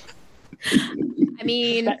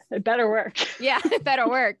mean, it better work. Yeah, it better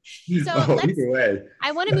work. So either way.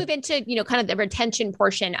 I want to move into, kind of the retention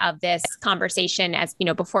portion of this conversation as,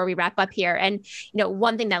 before we wrap up here. And,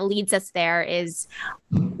 one thing that leads us there is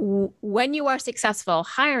when you are successful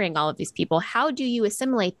hiring all of these people, how do you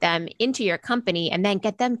assimilate them into your company and then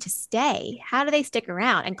get them to stay? How do they stick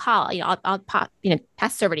around? And Carl, I'll pass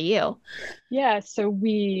this over to you. Yeah. So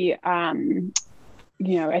we, I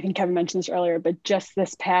think Kevin mentioned this earlier, but just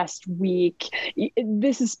this past week,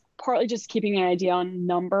 this is partly just keeping an idea on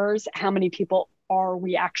numbers. How many people are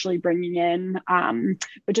we actually bringing in?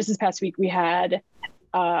 But just this past week, we had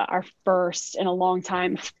our first in a long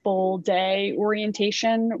time full day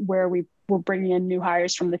orientation where we were bringing in new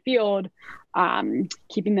hires from the field,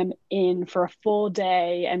 keeping them in for a full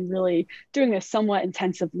day and really doing a somewhat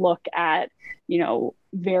intensive look at,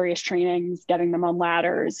 various trainings, getting them on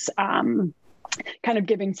ladders, kind of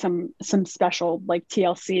giving some special like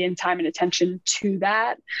TLC and time and attention to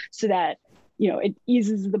that so that, it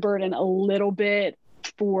eases the burden a little bit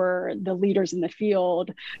for the leaders in the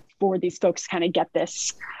field, for these folks to kind of get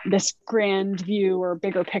this grand view or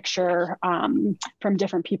bigger picture from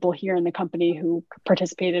different people here in the company who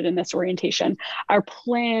participated in this orientation. Our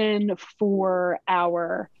plan for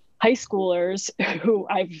our high schoolers, who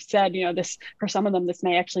I've said, this for some of them, this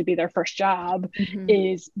may actually be their first job,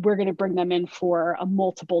 is we're going to bring them in for a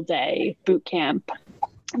multiple day boot camp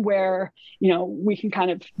where, we can kind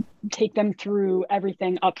of take them through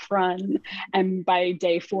everything up front. And by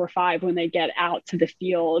day 4 or 5, when they get out to the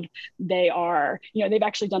field, they are, they've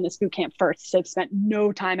actually done this boot camp first. So they've spent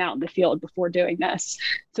no time out in the field before doing this.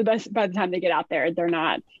 So by the time they get out there, they're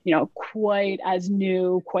not, quite as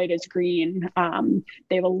new, quite as green.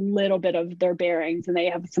 They have a little bit of their bearings and they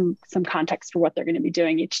have some context for what they're going to be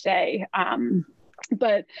doing each day.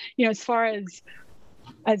 But, as far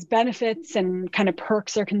as benefits and kind of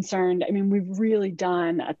perks are concerned, we've really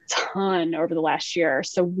done a ton over the last year.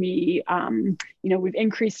 So we, we've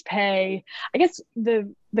increased pay. I guess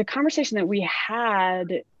the conversation that we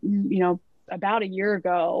had, about a year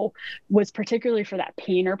ago was particularly for that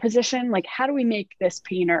painter position. Like, how do we make this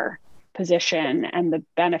painter position and the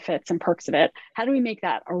benefits and perks of it, how do we make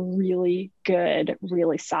that a really good,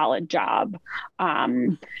 really solid job?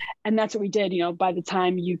 And that's what we did. By the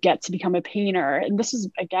time you get to become a painter, and this is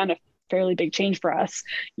again a fairly big change for us,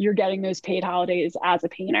 you're getting those paid holidays as a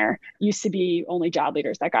painter. Used to be only job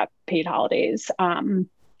leaders that got paid holidays.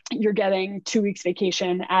 You're getting 2 weeks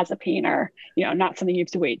vacation as a painter, not something you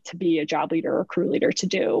have to wait to be a job leader or crew leader to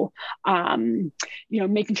do.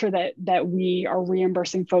 Making sure that we are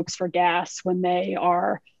reimbursing folks for gas when they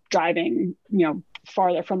are driving,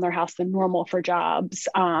 farther from their house than normal for jobs.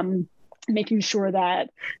 Making sure that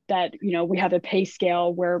we have a pay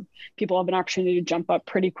scale where people have an opportunity to jump up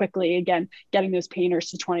pretty quickly. Again, getting those painters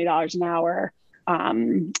to $20 an hour,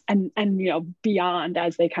 and beyond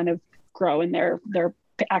as they kind of grow in their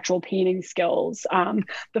actual painting skills.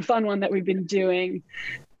 The fun one that we've been doing,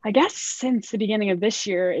 I guess, since the beginning of this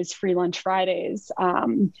year is free lunch Fridays.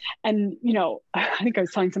 And, I think I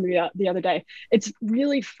was telling somebody the other day, it's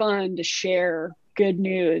really fun to share good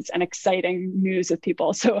news and exciting news with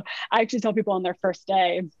people. So I actually tell people on their first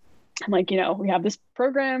day, I'm like, we have this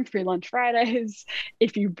program, Free Lunch Fridays.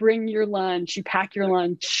 If you bring your lunch, you pack your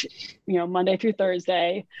lunch, Monday through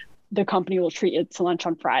Thursday, the company will treat you to lunch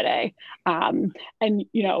on Friday. And,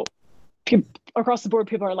 across the board,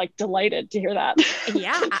 people are like delighted to hear that.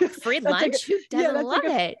 Yeah. Free lunch. Who doesn't love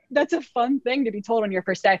it? That's a fun thing to be told on your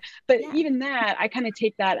first day. But even that, I kind of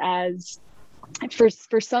take that as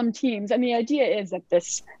for some teams. And the idea is that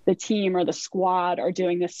the team or the squad are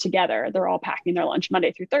doing this together. They're all packing their lunch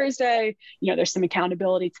Monday through Thursday. There's some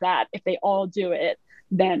accountability to that. If they all do it,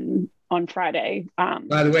 then on Friday.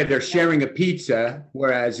 By the way, they're sharing a pizza,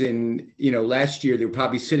 whereas in, last year, they were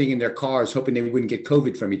probably sitting in their cars hoping they wouldn't get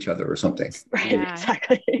COVID from each other or something. Right, yeah.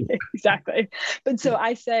 Exactly. But so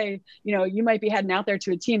I say, you might be heading out there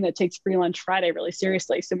to a team that takes Free Lunch Friday really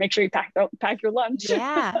seriously. So make sure you pack your lunch.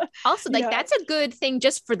 Yeah. Also, that's a good thing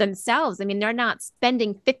just for themselves. They're not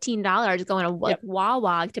spending $15 going to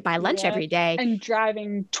Wawa to buy lunch every day. And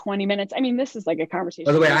driving 20 minutes. This is like a conversation.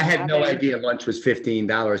 By the way, I had no idea lunch was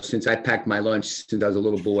 $15 since I packed my lunch since I was a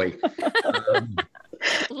little boy.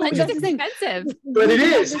 Lunch is expensive. But it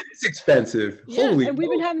is. It's expensive. Yeah. Holy and we've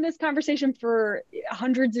been having this conversation for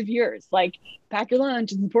hundreds of years. Like, pack your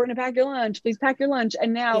lunch. It's important to pack your lunch. Please pack your lunch.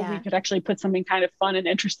 And now we could actually put something kind of fun and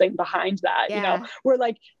interesting behind that. We're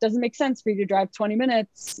like, doesn't make sense for you to drive 20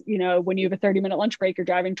 minutes, when you have a 30-minute lunch break, you're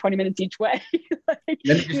driving 20 minutes each way. Let me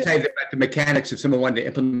just tell you about the mechanics if someone wanted to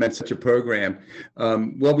implement such a program.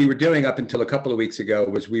 What we were doing up until a couple of weeks ago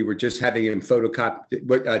was we were just having them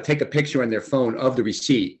take a picture on their phone of the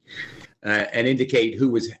receipt. And indicate who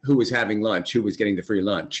was having lunch, who was getting the free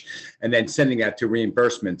lunch, and then sending that to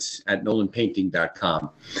reimbursements at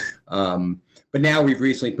nolanpainting.com. But now we've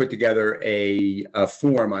recently put together a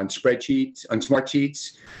form on spreadsheets, on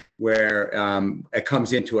Smartsheets, where it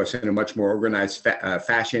comes into us in a much more organized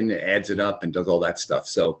fashion, it adds it up and does all that stuff.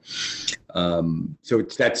 So,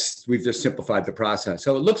 we've just simplified the process.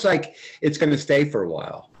 So it looks like it's going to stay for a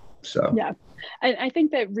while. So yeah, I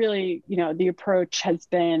think that really, the approach has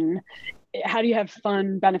been, how do you have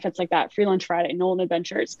fun benefits like that? Free Lunch Friday, Nolan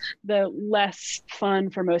Adventures, the less fun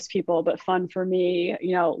for most people, but fun for me,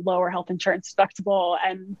 lower health insurance deductible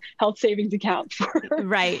and health savings account for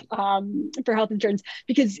health insurance.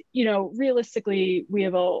 Because, realistically, we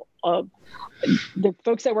have the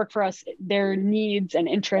folks that work for us, their needs and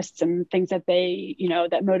interests and things that they,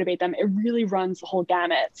 that motivate them, it really runs the whole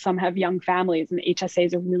gamut. Some have young families and HSA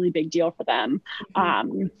is a really big deal for them.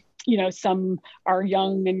 Mm-hmm. Some are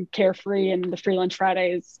young and carefree, and the Free Lunch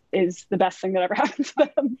Friday is the best thing that ever happened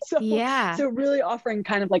to them. So really offering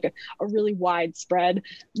kind of like a really wide spread.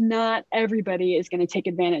 Not everybody is going to take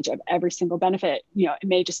advantage of every single benefit. It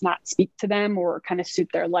may just not speak to them or kind of suit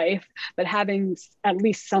their life, but having at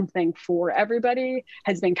least something for everybody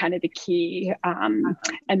has been kind of the key. And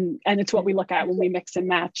it's what we look at when we mix and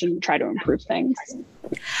match and try to improve things.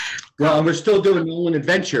 Well, and we're still doing Nolan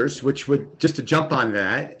Adventures, which would, just to jump on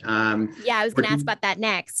that. I was going to ask about that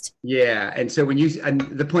next. Yeah. And so and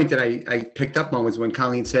the point that I picked up on was when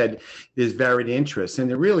Colleen said there's varied interests, and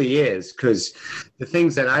there really is, because the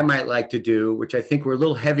things that I might like to do, which I think were a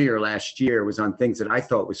little heavier last year, was on things that I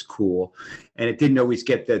thought was cool, and it didn't always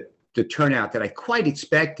get the turnout that I quite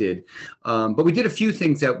expected. But we did a few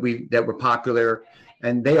things that were popular,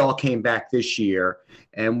 and they all came back this year,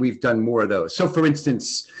 and we've done more of those. So for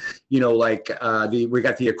instance, we got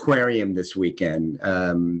the aquarium this weekend.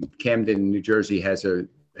 Camden, New Jersey has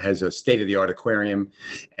a state-of-the-art aquarium.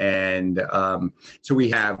 And so we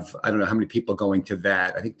have, I don't know how many people going to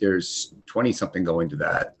that. I think there's 20 something going to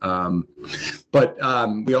that. But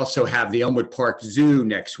we also have the Elmwood Park Zoo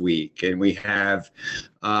next week, and we have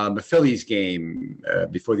a Phillies game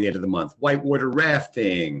before the end of the month, whitewater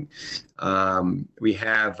rafting. We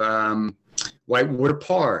have Whitewater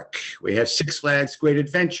Park. We have Six Flags Great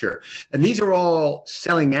Adventure. And these are all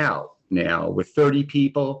selling out now with 30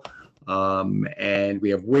 people. And we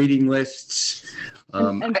have waiting lists.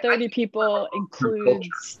 And 30 people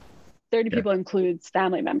includes 30 people includes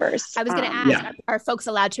family members. I was going to ask, are folks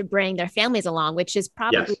allowed to bring their families along, which is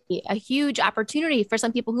probably a huge opportunity for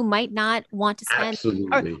some people who might not want to spend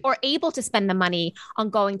or able to spend the money on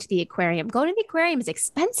going to the aquarium. Going to the aquarium is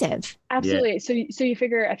expensive. Absolutely. Yeah. So you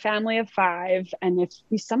figure a family of 5, and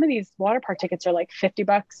if some of these water park tickets are like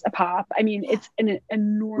 $50 a pop. I mean, it's an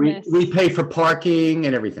enormous. We pay for parking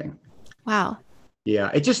and everything. Wow.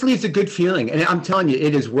 Yeah, it just leaves a good feeling. And I'm telling you,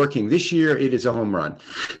 it is working. This year, it is a home run.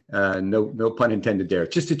 No pun intended there.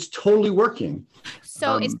 It's totally working.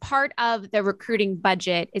 So is part of the recruiting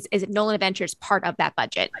budget, is it Nolan Adventures part of that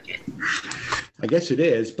budget? I guess it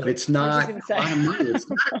is, but it's not a lot of money. It's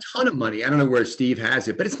not a ton of money. I don't know where Steve has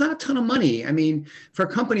it, but it's not a ton of money. I mean, for a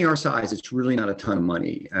company our size, it's really not a ton of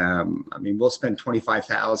money. I mean, we'll spend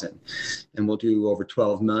 $25,000 and we'll do over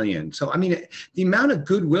 $12 million. So, I mean, the amount of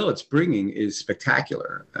goodwill it's bringing is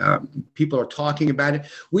spectacular. People are talking about it.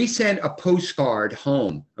 We sent a postcard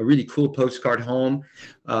home, a really cool postcard home.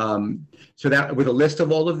 So that with a list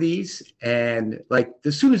of all of these, and like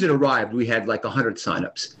as soon as it arrived, we had like 100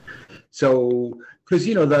 signups. So, because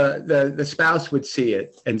the spouse would see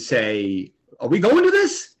it and say, "Are we going to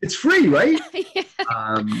this? It's free, right?"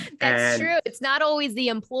 That's true. It's not always the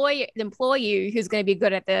employee who's going to be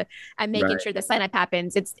good at making sure the sign up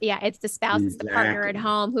happens. It's the spouse, it's the partner at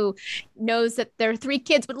home who knows that their 3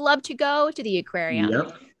 kids would love to go to the aquarium.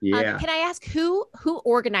 Yep. Yeah. Can I ask who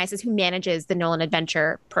manages the Nolan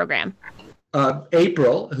Adventure program?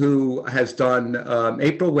 April, who has done,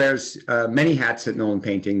 April wears many hats at Nolan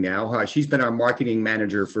Painting now. She's been our marketing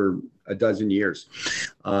manager for a dozen years.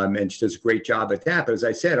 And she does a great job at that. But as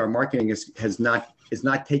I said, our marketing is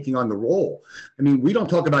not taking on the role. I mean, we don't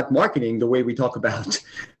talk about marketing the way we talk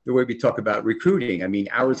about recruiting. I mean,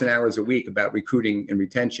 hours and hours a week about recruiting and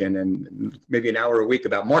retention, and maybe an hour a week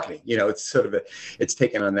about marketing. It's sort of it's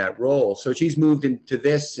taken on that role. So she's moved into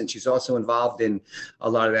this, and she's also involved in a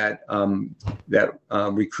lot of that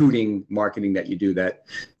recruiting marketing that you do, that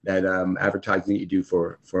advertising that you do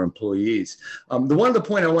for employees. The one other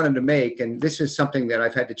point I wanted to make, and this is something that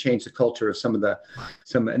I've had to change the culture of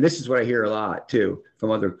and this is what I hear a lot too,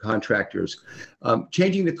 from other contractors.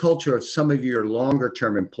 Changing the culture of some of your longer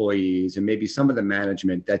term employees and maybe some of the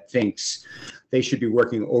management that thinks they should be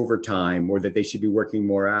working overtime or that they should be working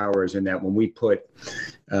more hours, and that when we put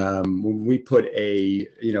a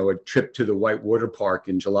trip to the Whitewater Park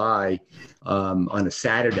in July on a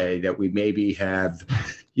Saturday, that we maybe have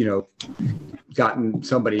gotten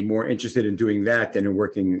somebody more interested in doing that than in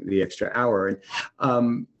working the extra hour.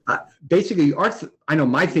 And basically, I know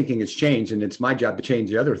my thinking has changed, and it's my job to change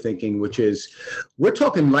the other thinking, which is we're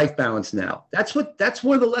talking life balance now. That's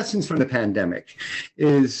one of the lessons from the pandemic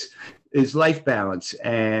is life balance.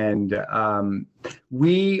 And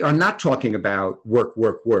we are not talking about work.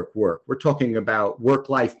 We're talking about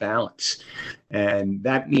work-life balance. And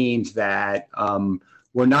that means that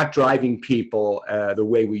we're not driving people the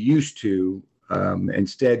way we used to.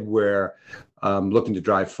 Instead, we're looking to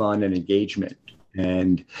drive fun and engagement.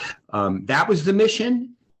 And that was the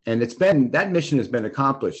mission. And that mission has been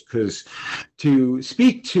accomplished, because to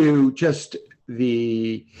speak to just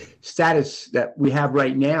the status that we have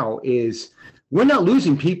right now is we're not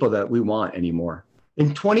losing people that we want anymore.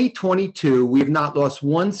 In 2022, we have not lost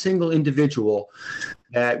one single individual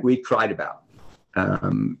that we cried about,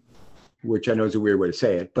 which I know is a weird way to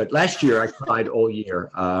say it, but last year I cried all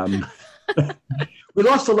year. We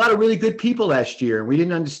lost a lot of really good people last year, and we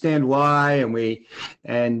didn't understand why. And we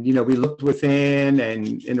looked within,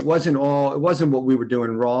 and it wasn't what we were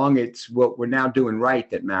doing wrong. It's what we're now doing right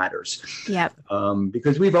that matters. Yep.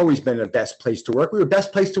 Because we've always been the best place to work. We were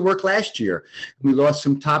best place to work last year. We lost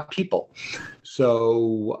some top people.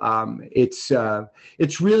 So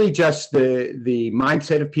it's really just the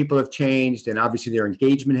mindset of people have changed, and obviously their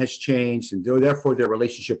engagement has changed, and therefore their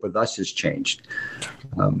relationship with us has changed.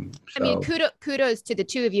 I mean, kudos to the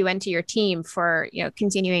two of you and to your team for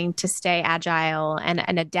continuing to stay agile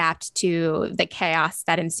and adapt to the chaos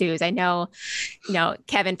that ensues. I know,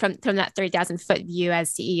 Kevin, from that 30,000-foot view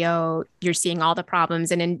as CEO, you're seeing all the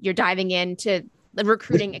problems, and then you're diving into the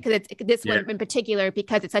recruiting, because it's this one in particular,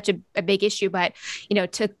 because it's such a big issue. But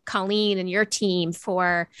to Colleen and your team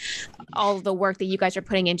for all the work that you guys are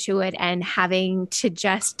putting into it, and having to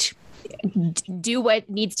just do what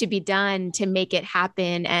needs to be done to make it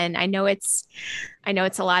happen. And I know it's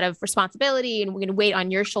a lot of responsibility, and we're going to wait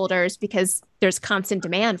on your shoulders because there's constant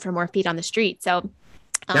demand for more feet on the street. So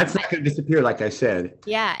that's not going to disappear, like I said.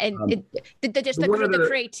 Yeah, and the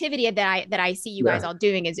creativity that I see you guys all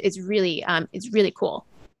doing is really cool.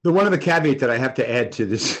 One of the caveat that I have to add to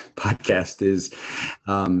this podcast is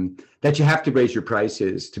that you have to raise your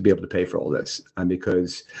prices to be able to pay for all this,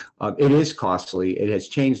 because it is costly. It has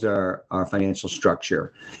changed our financial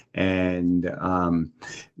structure. And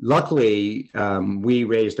luckily, we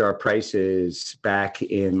raised our prices back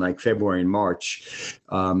in like February and March.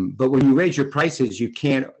 But when you raise your prices,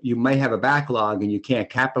 you might have a backlog and you can't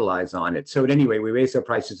capitalize on it. So anyway, we raised our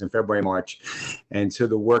prices in February, March. And so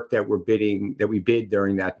the work that we bid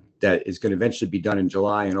during that is going to eventually be done in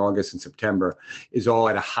July and August and September is all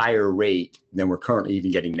at a higher rate than we're currently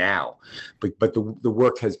even getting now. But the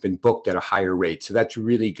work has been booked at a higher rate. So that's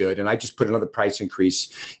really good. And I just put another price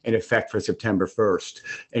increase in effect for September 1st.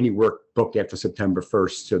 Any work booked after September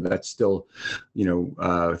 1st. So that's still,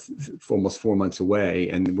 almost 4 months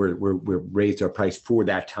away. And we're raised our price for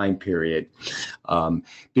that time period.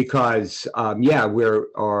 Because our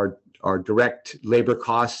direct labor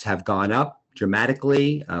costs have gone up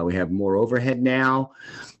dramatically. We have more overhead now.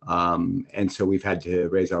 And so we've had to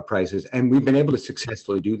raise our prices, and we've been able to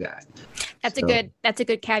successfully do that. That's a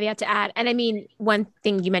good caveat to add. And I mean, one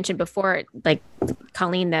thing you mentioned before, like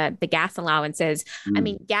Colleen, the gas allowances, I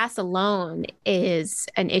mean, gas alone is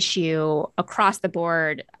an issue across the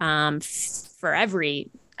board for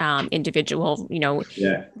every individual,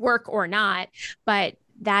 work or not, but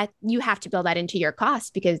that you have to build that into your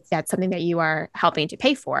costs, because that's something that you are helping to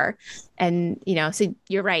pay for. And, so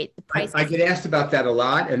you're right. The price. I get asked about that a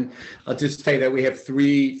lot. And I'll just say that we have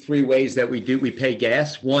three ways that we pay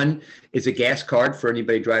gas. One is a gas card for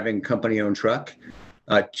anybody driving a company-owned truck.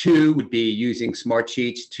 Two would be using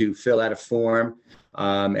Smartsheets to fill out a form.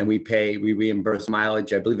 And we reimburse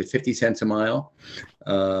mileage. I believe it's 50 cents a mile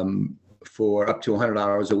for up to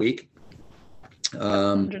 $100 a week.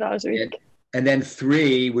 $100 a week. And then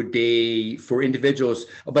three would be for individuals.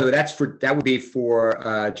 Oh, by the way, that would be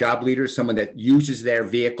for job leaders, someone that uses their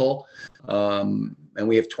vehicle. And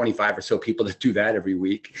we have 25 or so people that do that every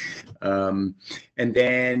week. And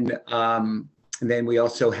then we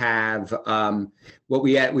also have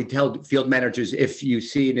we tell field managers, if you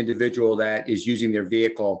see an individual that is using their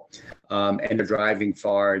vehicle and they're driving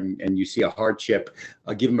far and you see a hardship,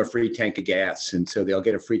 give them a free tank of gas. And so they'll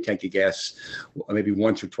get a free tank of gas maybe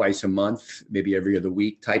once or twice a month, maybe every other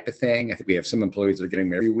week type of thing. I think we have some employees that are getting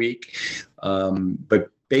them every week. But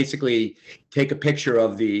basically take a picture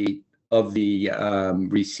of the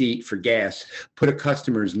receipt for gas, put a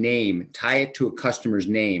customer's name, tie it to a customer's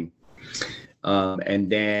name. And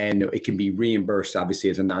then it can be reimbursed, obviously,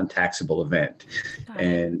 as a non-taxable event.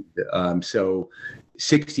 And so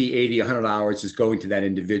 60, 80, 100 hours is going to that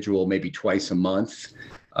individual maybe twice a month.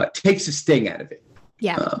 Takes the sting out of it.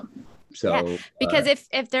 Yeah. Because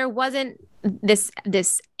if there wasn't this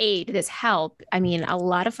aid, this help, I mean, a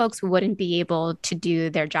lot of folks wouldn't be able to do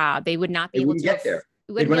their job. They would not be able to get there.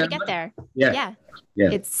 Wouldn't be able to get there. Yeah.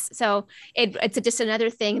 It's just another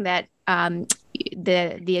thing that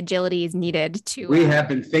the agility is needed to. We have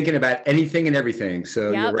been thinking about anything and everything.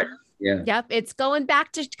 So you're right. Yeah. Yep. It's going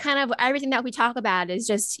back to kind of everything that we talk about is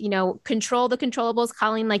just, control the controllables,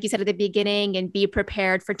 Colleen, like you said at the beginning, and be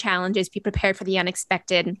prepared for challenges, be prepared for the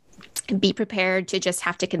unexpected, and be prepared to just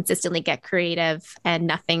have to consistently get creative, and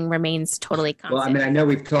nothing remains totally constant. Well, I mean, I know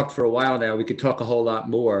we've talked for a while now. We could talk a whole lot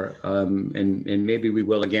more, and maybe we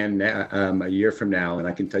will again a year from now, and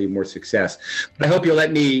I can tell you more success. But I hope you'll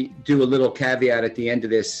let me do a little caveat at the end of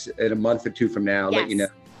this in a month or two from now, let you know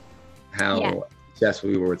how successful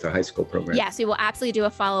we were with the high school program. Yes, we will absolutely do a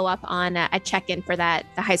follow-up on a check-in for the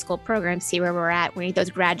high school program, see where we're at when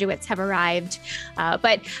those graduates have arrived.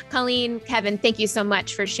 But Colleen, Kevin, thank you so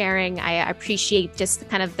much for sharing. I appreciate just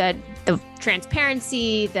kind of the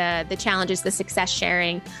transparency, the challenges, the success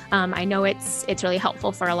sharing. I know it's really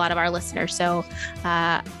helpful for a lot of our listeners. So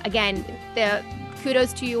again,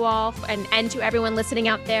 kudos to you all and to everyone listening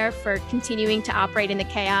out there for continuing to operate in the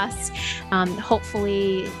chaos.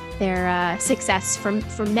 Hopefully their success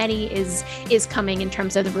for many is coming in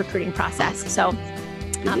terms of the recruiting process. So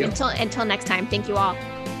until next time, thank you all.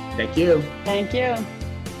 Thank you. Thank you.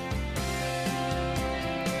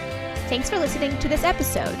 Thanks for listening to this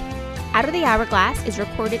episode. Out of the Hourglass is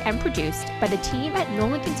recorded and produced by the team at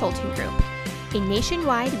Nolan Consulting Group, a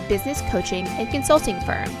nationwide business coaching and consulting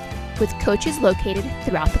firm with coaches located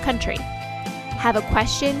throughout the country. Have a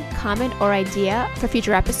question, comment, or idea for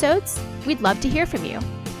future episodes? We'd love to hear from you.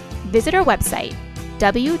 Visit our website,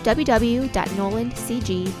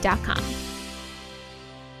 www.nolancg.com.